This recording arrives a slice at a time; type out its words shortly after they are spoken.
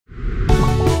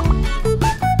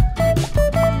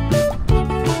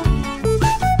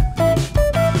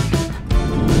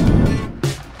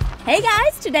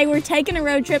Today we're taking a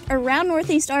road trip around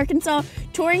Northeast Arkansas,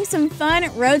 touring some fun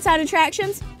roadside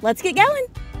attractions. Let's get going.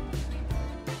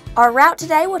 Our route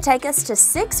today will take us to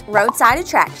 6 roadside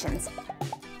attractions.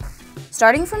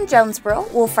 Starting from Jonesboro,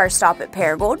 we'll first stop at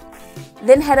Paragould,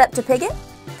 then head up to Piggott.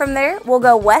 From there, we'll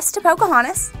go west to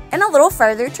Pocahontas and a little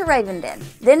further to Ravenden,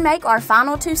 then make our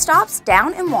final 2 stops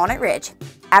down in Walnut Ridge.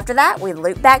 After that, we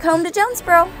loop back home to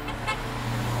Jonesboro.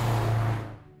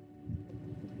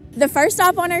 The first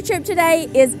stop on our trip today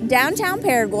is downtown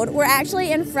Paragould. We're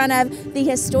actually in front of the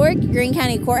historic Greene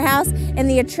County Courthouse, and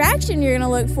the attraction you're going to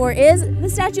look for is the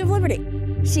Statue of Liberty.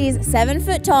 She's 7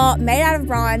 foot tall, made out of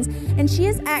bronze, and she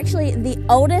is actually the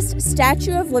oldest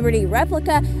Statue of Liberty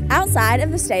replica outside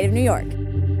of the state of New York.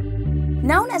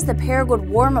 Known as the Paragould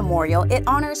War Memorial, it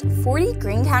honors 40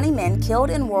 Greene County men killed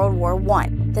in World War I.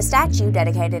 The statue,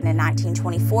 dedicated in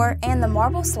 1924, and the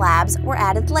marble slabs were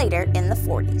added later in the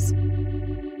 40s.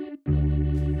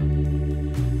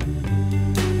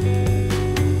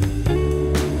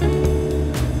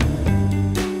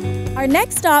 Our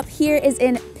next stop here is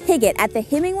in Piggott at the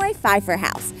Hemingway Pfeiffer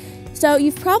House. So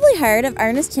you've probably heard of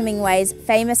Ernest Hemingway's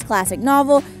famous classic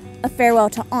novel, A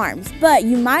Farewell to Arms, but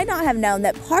you might not have known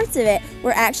that parts of it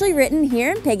were actually written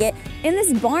here in Piggott in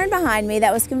this barn behind me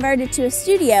that was converted to a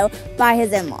studio by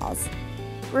his in-laws.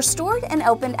 Restored and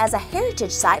opened as a heritage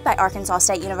site by Arkansas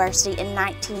State University in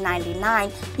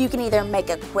 1999, you can either make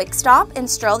a quick stop and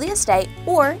stroll the estate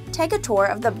or take a tour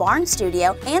of the barn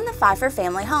studio and the Pfeiffer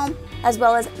family home, as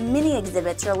well as many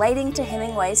exhibits relating to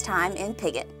Hemingway's time in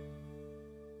Piggott.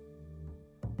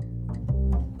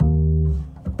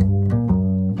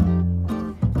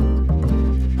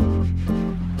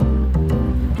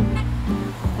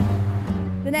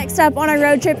 The next stop on our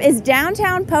road trip is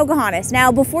downtown Pocahontas.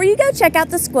 Now, before you go check out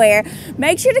the square,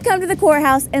 make sure to come to the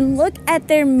courthouse and look at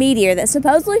their meteor that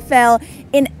supposedly fell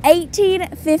in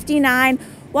 1859.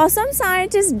 While some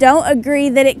scientists don't agree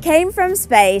that it came from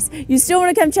space, you still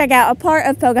want to come check out a part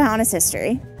of Pocahontas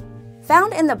history.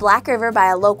 Found in the Black River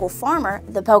by a local farmer,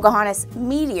 the Pocahontas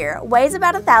meteor weighs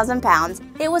about 1,000 pounds.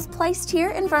 It was placed here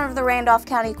in front of the Randolph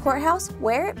County Courthouse,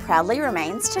 where it proudly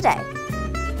remains today.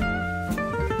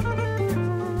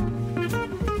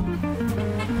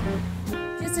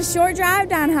 A short drive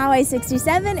down Highway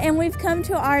 67 and we've come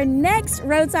to our next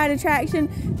roadside attraction.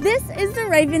 This is the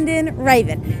Ravenden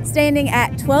Raven. Standing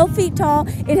at 12 feet tall,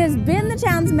 it has been the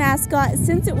town's mascot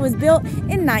since it was built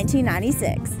in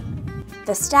 1996.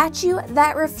 The statue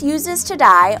that refuses to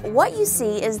die, what you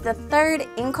see is the 3rd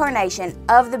incarnation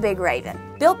of the Big Raven.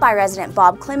 Built by resident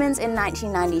Bob Clemens in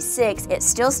 1996, it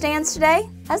still stands today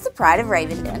as the pride of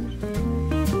Ravenden.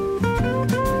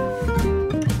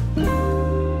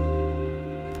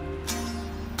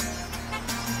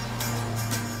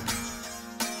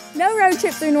 No road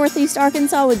trip through Northeast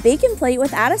Arkansas would be complete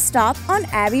without a stop on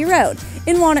Abbey Road.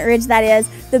 In Walnut Ridge, that is,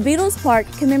 the Beatles Park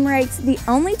commemorates the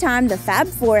only time the Fab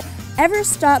Four ever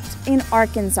stopped in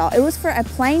Arkansas. It was for a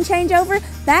plane changeover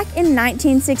back in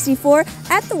 1964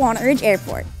 at the Walnut Ridge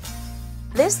Airport.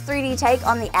 This 3D take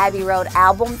on the Abbey Road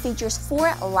album features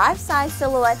 4 life-size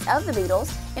silhouettes of the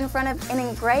Beatles in front of an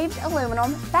engraved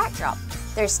aluminum backdrop.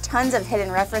 There's tons of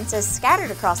hidden references scattered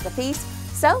across the piece,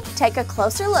 so take a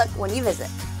closer look when you visit.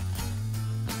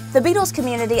 The Beatles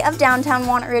community of downtown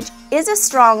Walnut Ridge is a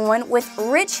strong one with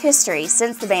rich history.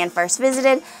 Since the band first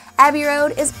visited, Abbey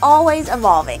Road is always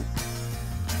evolving.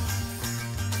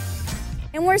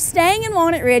 And we're staying in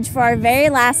Walnut Ridge for our very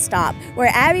last stop, where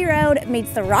Abbey Road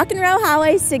meets the Rock and Roll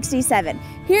Highway 67.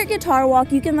 Here at Guitar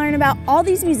Walk, you can learn about all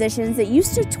these musicians that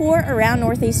used to tour around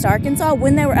Northeast Arkansas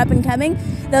when they were up and coming.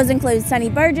 Those include Sonny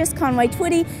Burgess, Conway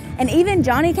Twitty, and even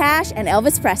Johnny Cash and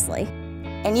Elvis Presley.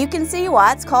 And you can see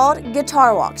why it's called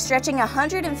Guitar Walk. Stretching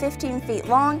 115 feet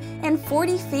long and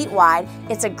 40 feet wide,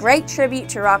 it's a great tribute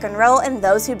to rock and roll and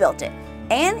those who built it.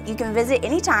 And you can visit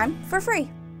anytime for free.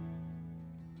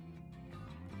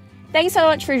 Thanks so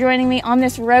much for joining me on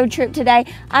this road trip today.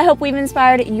 I hope we've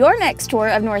inspired your next tour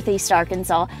of Northeast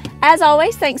Arkansas. As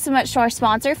always, thanks so much to our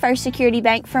sponsor, First Security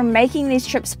Bank, for making these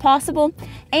trips possible.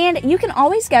 And you can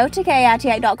always go to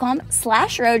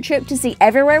KITA.com/road trip to see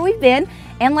everywhere we've been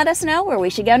and let us know where we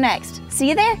should go next. See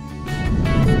you there.